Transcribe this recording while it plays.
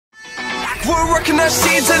we're working our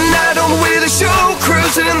seeds and night on the way to the show.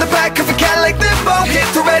 Cruising in the back of a Cadillac limo. Hit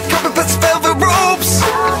the red carpet plus velvet ropes.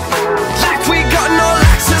 Like we got no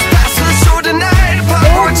access pass to the show tonight.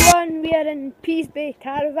 Hello everyone, we are in Pease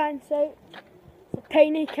caravan site. It's a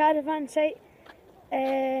tiny caravan site.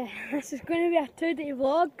 This is going to be a 2-day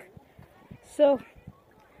vlog. So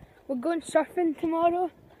we're going surfing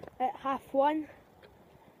tomorrow at 1:30.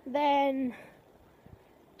 Then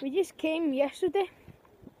we just came yesterday.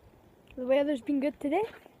 The weather's been good today.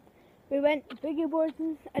 We went boogie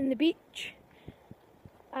boarding in the beach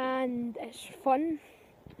and it's fun.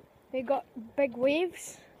 We got big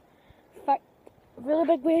waves, in fact really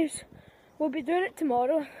big waves. We'll be doing it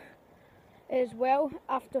tomorrow as well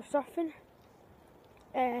after surfing.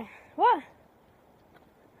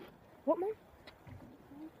 What man?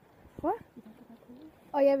 What?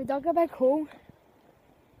 Oh yeah, we dug a big hole.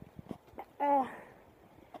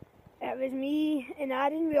 It was me and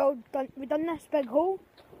Aaron, we done this big hole.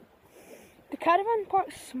 The caravan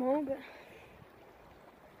park's small, but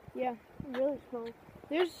yeah, really small.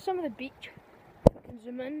 There's some of the beach. I can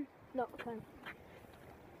zoom in. No, I can't.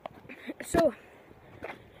 So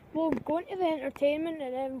we'll go into the entertainment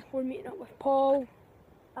and then we're meeting up with Paul,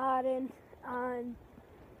 Aaron, and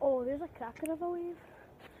oh, there's a cracker of a wave.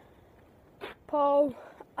 Paul,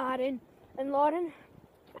 Aaron, and Lauren.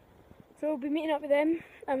 So we'll be meeting up with them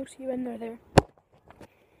and we'll see you when they're there.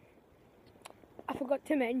 I forgot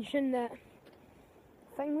to mention that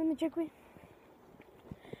thing with the jiggly.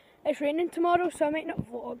 It's raining tomorrow, so I might not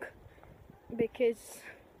vlog because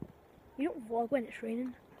you don't vlog when it's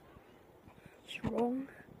raining. It's wrong.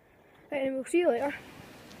 Right, and we'll see you later.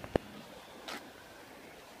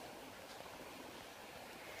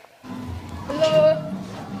 Hello.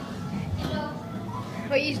 Hello.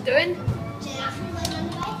 What are you doing?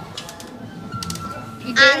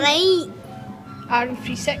 Alright. Aaron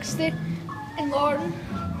 360 and Lauren.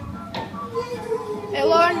 Hey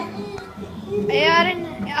Lauren. Hey Aaron.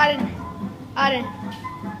 Aaron.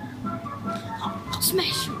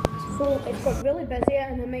 Smash. So it's got really busy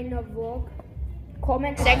and I might not vlog.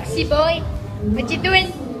 Comment. Sexy boy. What you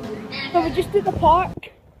doing? So we just did the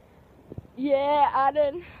park. Yeah,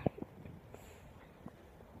 Aaron.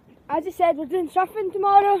 As I said, we're doing surfing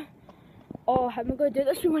tomorrow. Oh, how am I going to do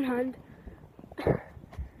this with one hand?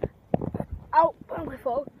 Ow, I'm going to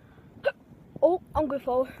fall. Oh, I'm going to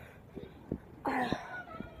fall.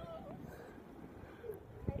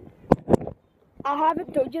 I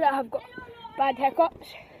haven't told you that I've got bad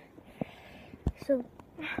hiccups. So,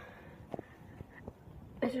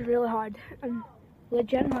 this is really hard. I'm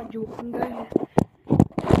legit not joking, guys.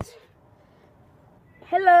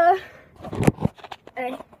 Hello.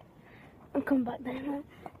 Hey, I'm coming back down now.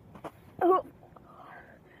 Oh.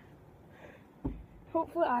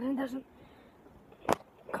 Hopefully Aaron doesn't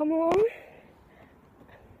come along.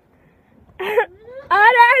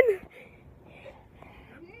 Aaron!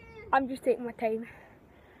 I'm just taking my time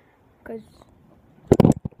because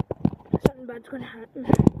something bad's going to happen.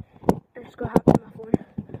 And it's going to happen on my phone.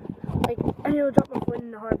 Like, I nearly dropped my phone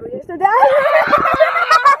in the harbour yesterday.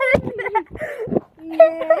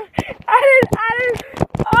 Yeah. Aaron!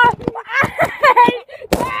 Oh,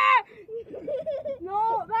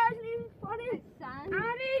 no, that's not even funny. It's sand.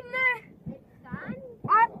 Aaron! It's sand.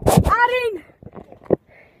 Aaron!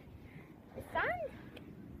 It's sand?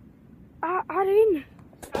 Aaron!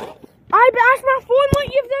 But that's my phone, look,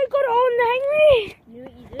 you've now got it on the thingy. You know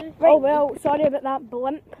what you do? Right. Oh well, sorry about that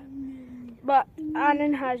blimp. But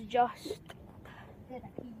Aaron has just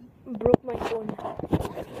broke my phone.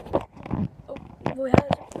 Oh, he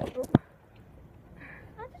has broke.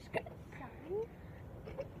 I just got sand.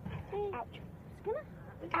 Ouch. It's gonna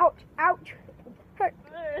ouch, ouch. Hurt.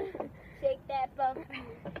 Shake that bum for me.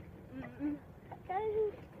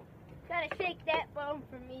 Gotta shake that bum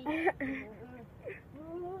for me.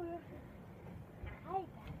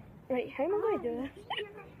 Right, how am I going to do this?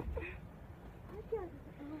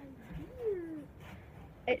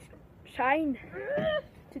 It's trying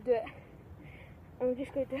to do it. I'm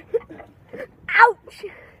just going to do it. Ouch!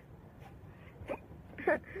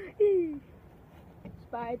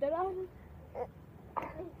 Spider on.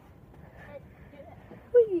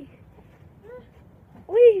 Wee!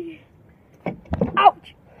 Wee!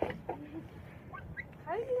 Ouch!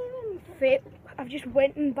 How do you even fit? I've just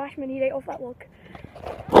went and bashed my knee right off that log.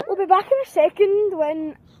 We'll be back in a second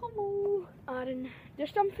when... Hello, Aaron.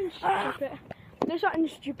 There's something stupid. There's something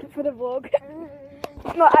stupid for the vlog.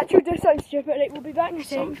 No, actually there's something stupid. Right, we'll be back in a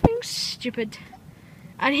second. Something stupid.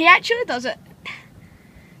 And he actually does it.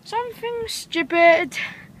 Something stupid.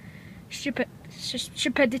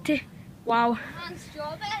 Stupidity. Wow. And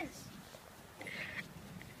strawberries.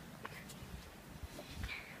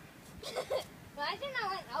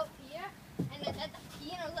 went out here and I did the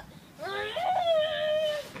pee and I was like,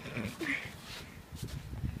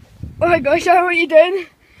 Oh my gosh, Sharon, what are you doing?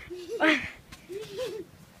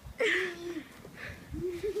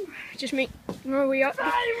 Just make my way up.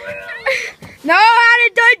 No,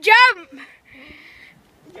 Aaron, don't jump!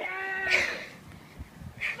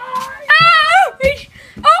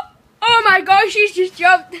 Oh my gosh, he's just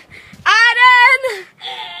jumped. Aaron!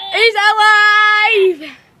 He's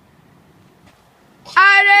alive!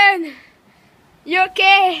 Aaron! You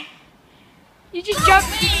okay? You just jumped.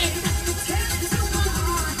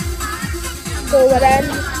 So we're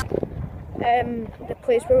in the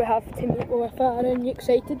place where we have to meet with Aaron. You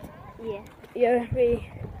excited? yeah. Yeah, we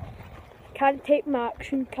can't take my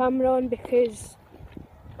action camera on because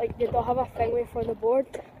like they don't have a thingy for the board.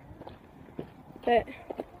 But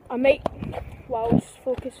I might, well,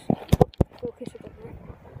 focus a bit more.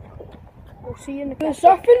 We'll see you in the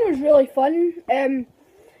surfing was really fun. Kind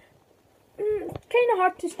of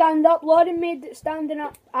hard to stand up. Lauren made it standing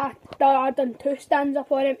up. I done 2 stands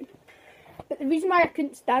up on it. But the reason why I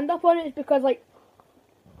couldn't stand up on it is because like,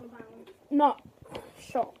 not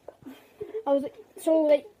shot. I was like, so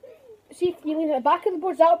like, see if you lean at the back of the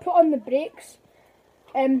boards, that'll put on the brakes.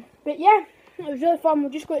 But yeah, it was really fun. We'll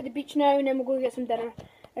just go to the beach now and then we'll go get some dinner.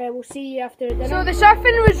 We'll see you after dinner. So the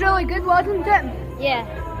surfing was really good, wasn't it? Yeah.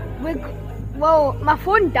 Well, my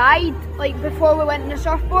phone died like before we went on the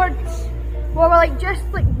surfboards. We were like just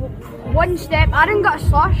like one step. Aaron got a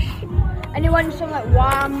slush and he wanted some like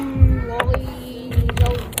wham, lollies,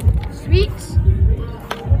 all sweets.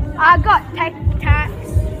 I got Tic Tacs.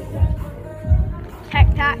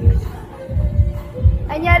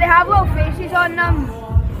 And yeah, they have little faces on them.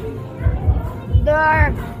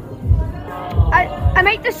 I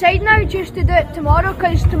might decide now just to do it tomorrow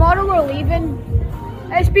because tomorrow we're leaving.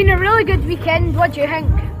 It's been a really good weekend. What do you think?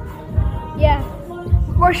 Yeah.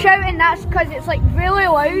 We're shouting, that's because it's like really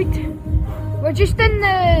loud. We're just in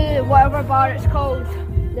the whatever bar it's called.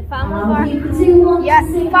 The family bar. Yeah,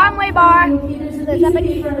 family bar. There's a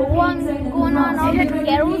big one going on. All the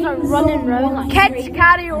girls are running around like Kids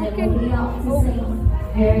karaoke.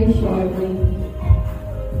 Very shortly.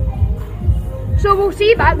 So we'll see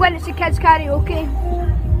you back when it's the kids karaoke.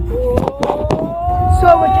 So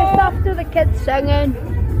we're just after the kids singing.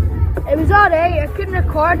 It was alright, I couldn't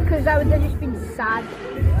record because that would have just been sad.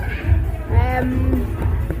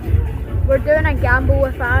 We're doing a gamble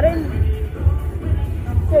with Aaron.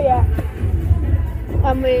 So yeah.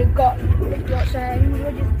 And we got lots of things,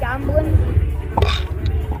 we're just gambling.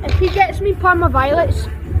 If he gets me Parma Violets,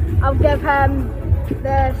 I'll give him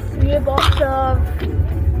this new box of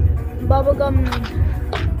bubblegum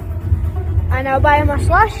and I'll buy him a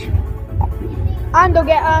slush and I'll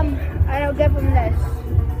get him and I'll give him this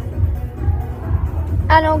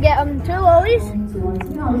and I'll get him 2 lollies.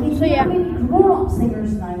 So yeah,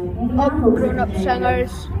 all grown up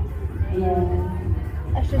singers.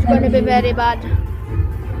 This is going to be very bad.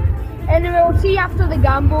 Anyway, we'll see you after the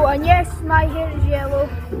gamble, and yes, my hair is yellow.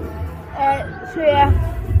 So yeah.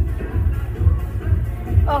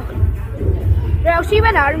 Oh. Right, I'll see you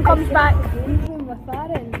when Aaron comes back. With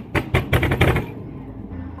Aaron.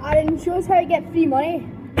 Aaron shows how to get free money.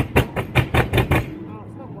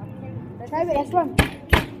 Try with this one.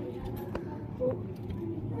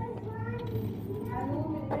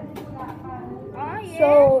 oh yeah. So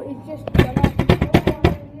he's just done it.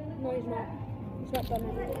 No, he's not. He's not done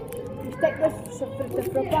it. You stick this for the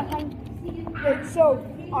flipper thing. Right, so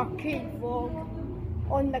arcade vlog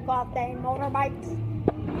on the goddamn motorbikes.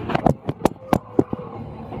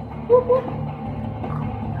 Whoop, whoop.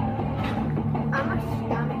 I'm a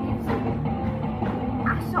scammer. I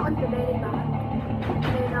sat on the very back.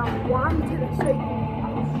 And then I won to the side.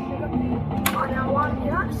 And I won to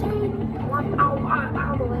that side. One out,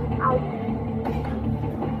 out.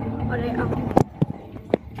 Alright,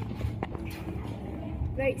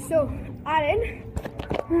 right, so Aaron.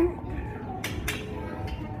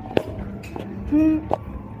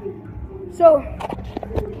 So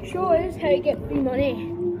show us how to get free money.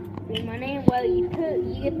 Free money? Well, you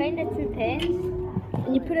find the 2 pence.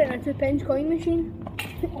 And you put it in a 2 pence coin machine.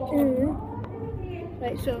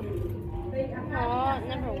 Right, so. Oh, it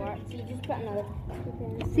never works. You just put another 2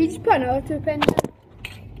 pence. So you just put another 2 pence.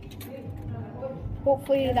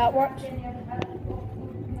 Hopefully that works.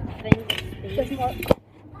 Doesn't work.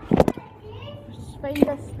 Just find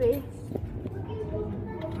this space.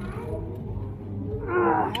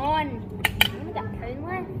 Come on. You only got £1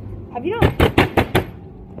 left. Have you not?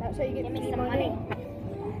 That's how you get Give me free some money.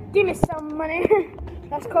 Give me some money.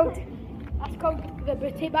 That's called the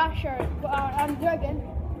booty basher. And do it again.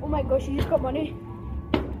 Oh my gosh, you just got money.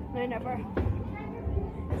 No, never.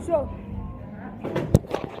 So,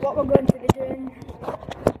 what we're going to be doing,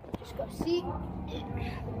 just got a seat.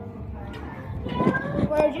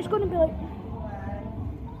 We're just going to be like,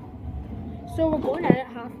 so we're going in at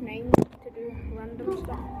 9:30 to do random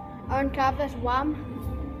stuff. And have this wham.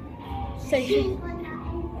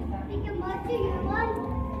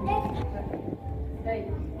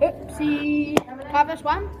 Oopsie. Have this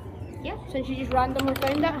one? Yeah. Since you just randomly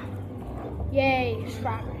found it. Yay,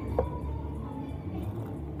 scrap.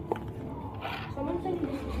 Someone saying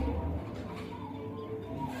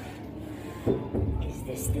this. Is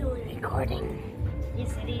this still recording?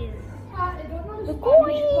 Yes, it is. The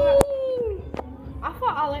Queen! I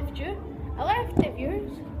thought I left you. I left the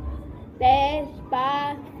viewers.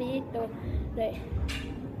 Despacito. Right.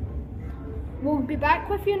 We'll be back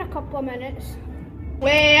with you in a couple of minutes. We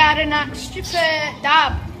are in that stupid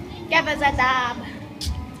dab. Give us a dab.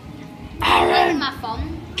 Aaron, My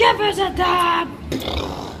phone. give us a dab.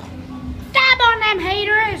 Dab on them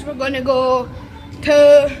haters. We're gonna go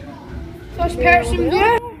to first person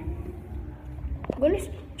view. I'm gonna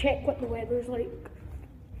check what the weather's like.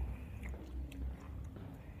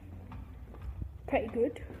 Pretty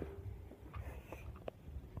good.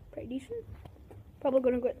 Pretty decent. Probably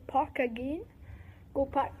gonna go to the park again. Go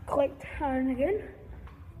back, collect Aaron again.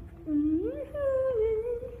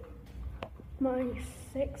 My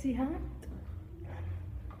sexy hat.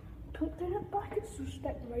 Put it back, it's so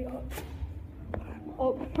stuck right up.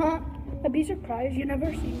 Oh, I'd be surprised, you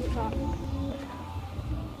never see what's happening.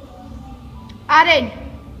 Aaron!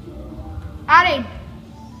 Aaron!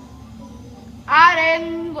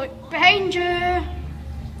 Aaron, look behind you!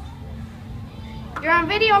 You're on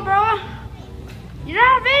video, bro! You're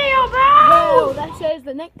on video, bro! Whoa, this is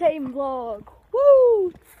the nighttime vlog.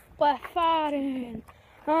 Woo! With Aaron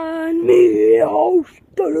and me.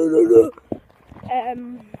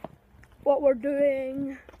 What we're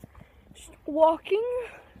doing, just walking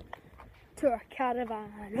to our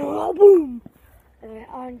caravan. Oh, boom!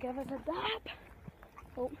 And give us a dab.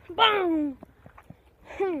 Oh, boom!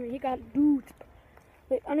 You got it, dude.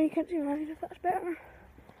 Wait, I know you can't see my eyes if that's better,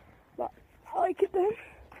 but I like it then.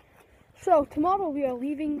 So tomorrow we are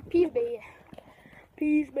leaving Pease Bay.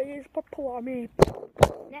 Pease Bay is Purple Army.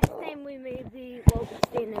 Next time we may be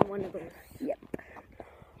staying in one of those. Yep.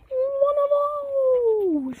 One of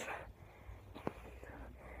those.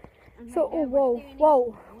 So, oh,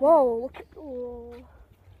 whoa, look at,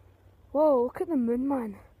 whoa, look at the moon,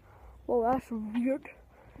 man. Whoa, that's weird.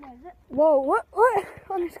 Whoa, what,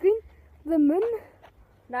 on the screen? The moon?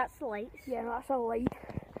 That's the lights. Yeah, that's a light,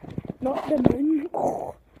 not the moon.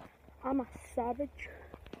 Oh, I'm a savage.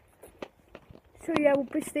 So yeah, we'll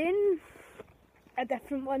be staying a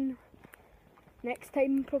different one next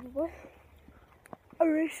time probably. A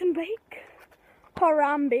racing bike.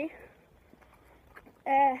 Harambe.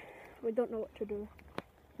 We don't know what to do.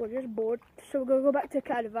 We're just bored. So we're gonna go back to the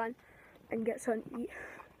caravan and get something to eat.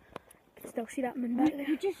 You can still see that moon back there.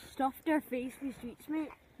 We just stuffed our face with sweets, mate.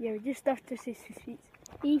 Yeah, we just stuffed to say sweets.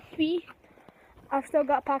 E3. I've still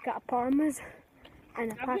got a packet of Parmas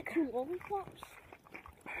and a I've pack. got 2 lollipops.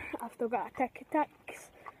 I've still got a Tic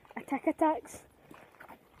Tacs.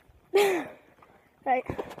 Right.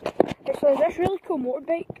 So this really cool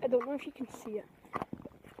motorbike. I don't know if you can see it.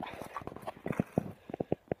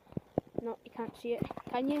 No, you can't see it.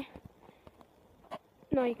 Can you?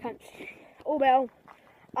 No, you can't see it. Oh well.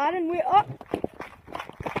 Aaron, wait up.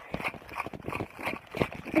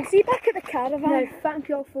 We'll see you back at the caravan. Now, thank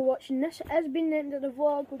you all for watching. This has been the end of the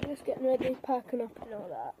vlog. We're just getting ready, packing up and all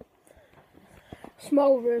that.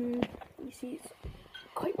 Small room. You see it's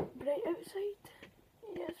quite bright outside.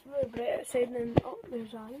 Yeah, it's really bright outside and then, oh,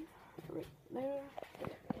 there's Aaron. Right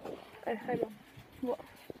there. Hang on. What?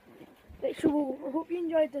 Right, so I hope you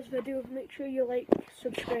enjoyed this video. Make sure you like,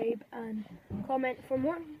 subscribe and comment for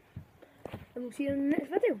more. And we'll see you in the next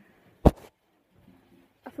video.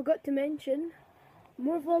 I forgot to mention,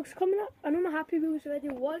 more vlogs coming up. I know my Happy Wheels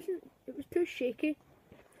video it was too shaky.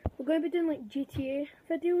 We're going to be doing like GTA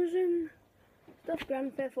videos and stuff,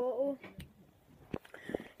 Grand Theft Auto.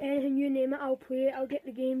 Anything you name it, I'll play it, I'll get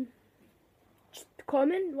the game. Just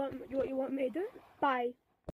comment what you want me to do. Bye.